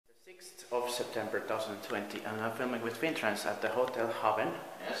of September 2020, and I'm filming with Fintrans at the Hotel Haven.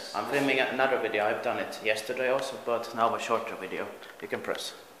 Yes. I'm filming another video. I've done it yesterday also, but now a shorter video. You can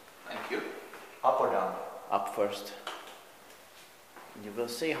press. Thank you. Up or down? Up first. You will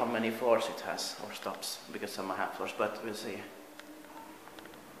see how many floors it has, or stops, because some are half floors, but we'll see.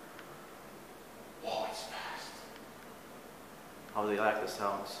 Whoa, it's fast. How do you like the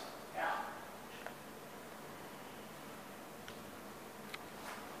sounds? Yeah.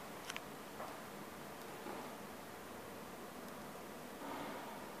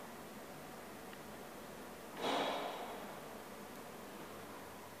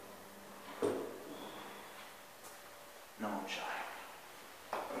 No chime.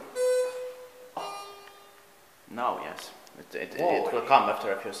 Now, yes. It will come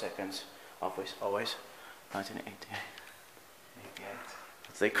after a few seconds. Always. 1988.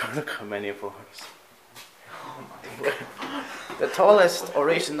 They can't come many floors. Oh my god. The tallest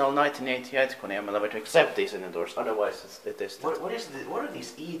original 1988 KONE M elevator, except these in the doors. Otherwise, it is. What are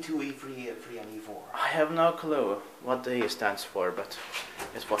these E2, E3, E3, and E4? I have no clue what the E stands for, but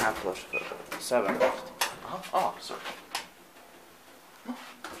it's for half floors. 7. Oh, sorry.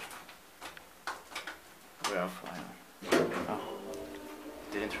 We are fine. Oh,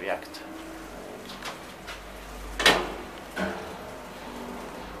 didn't react.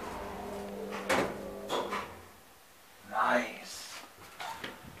 Nice.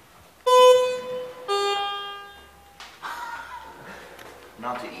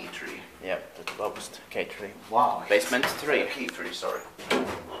 Not the E3. Yeah, the lowest K3. Wow. Basement 3. K3, sorry.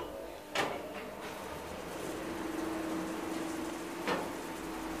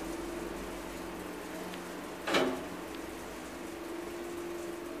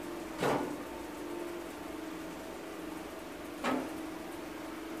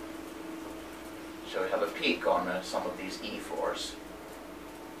 Shall we have a peek on some of these E floors?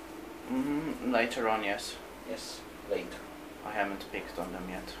 Later on, yes. Yes, later. I haven't picked on them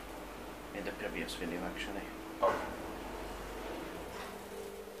yet. In the previous video, actually. Oh.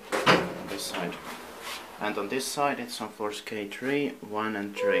 On this side. And on this side, it's on floors K3, 1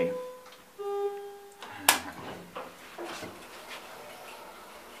 and 3.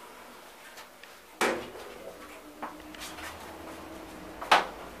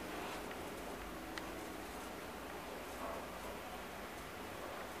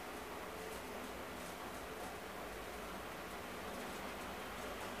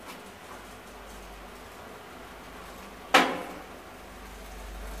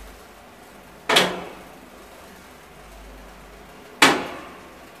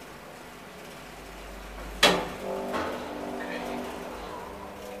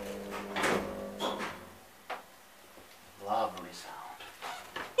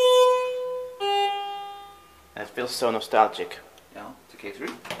 It feels so nostalgic. Yeah, to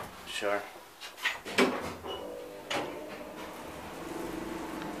K3? Sure.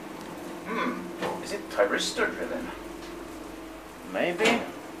 Is it thyristor driven? Maybe.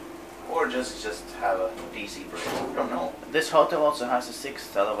 Or just have a DC brake? I don't know. This hotel also has a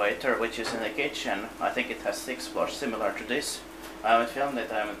 6th elevator, which is in the kitchen. I think it has 6 floors, similar to this. I haven't filmed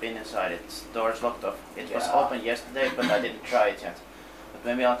it, I haven't been inside. Its door's locked off. It was open yesterday, but I didn't try it yet. But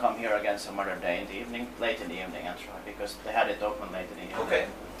maybe I'll come here again some other day in the evening, late in the evening, and try, because they had it open late in the evening. Okay,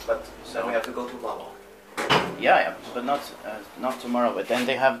 but so we have to go to Lalo. Yeah, but not tomorrow. But then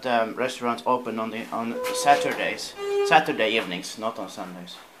they have the restaurants open on Saturdays, Saturday evenings, not on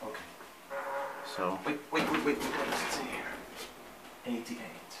Sundays. Okay. So. Wait. What does it say here? 88.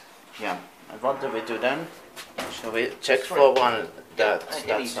 Yeah. And what do we do then? Shall we check floor 1 that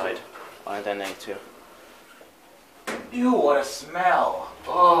side, and then A2? Ew, what a smell!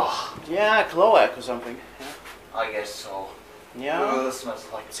 Oh. Yeah, cloac or something. Yeah. I guess so. Yeah. Ugh, it smells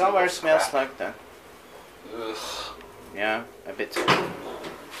like somewhere it smells crap. like that. Ugh. Yeah, a bit. This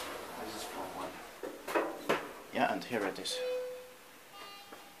is for 1. Yeah, and here it is.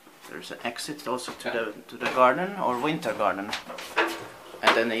 There's an exit also to the garden or winter garden.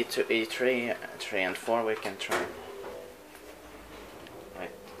 And then E2, E3, 3 and 4 we can try.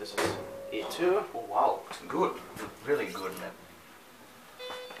 Right, this is E2. Oh wow, it's good. Really good, man.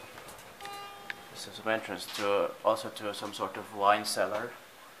 This is an entrance to also to some sort of wine cellar.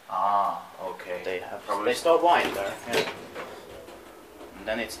 Ah, okay. They store wine there. Yeah. And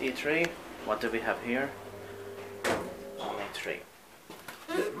then it's E3. What do we have here? Only 3.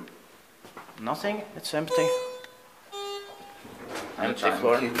 Nothing. It's empty. Empty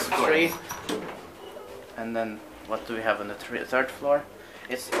floor. 3. And then what do we have on the 3rd floor?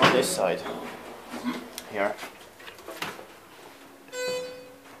 It's on this side. Here.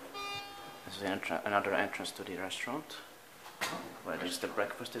 This is another entrance to the restaurant. where the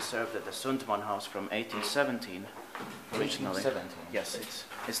breakfast is served at the Sundman House from 1817 originally. 1817? Yes,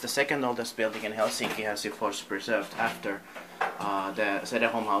 it's the second oldest building in Helsinki, Helsingfors, preserved after the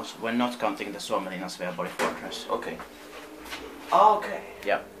Söderholm House, when not counting the Suomenlinna Sveaborg Fortress. Okay. Okay.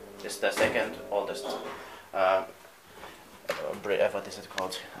 Yeah, it's the second oldest, what is it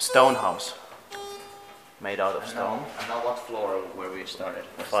called? Stone house. Made out of stone. And now what floor where we started?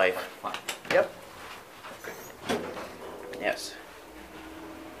 5. 5. Yep. Okay. Yes.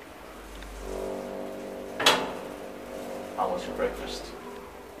 How was your breakfast?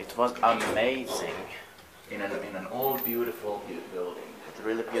 It was amazing. In an old, beautiful building. With a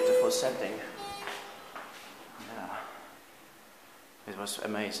really beautiful setting. Yeah. It was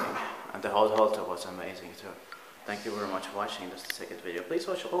amazing. And the whole hotel was amazing too. Thank you very much for watching this second video. Please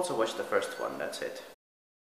also watch the first one, that's it.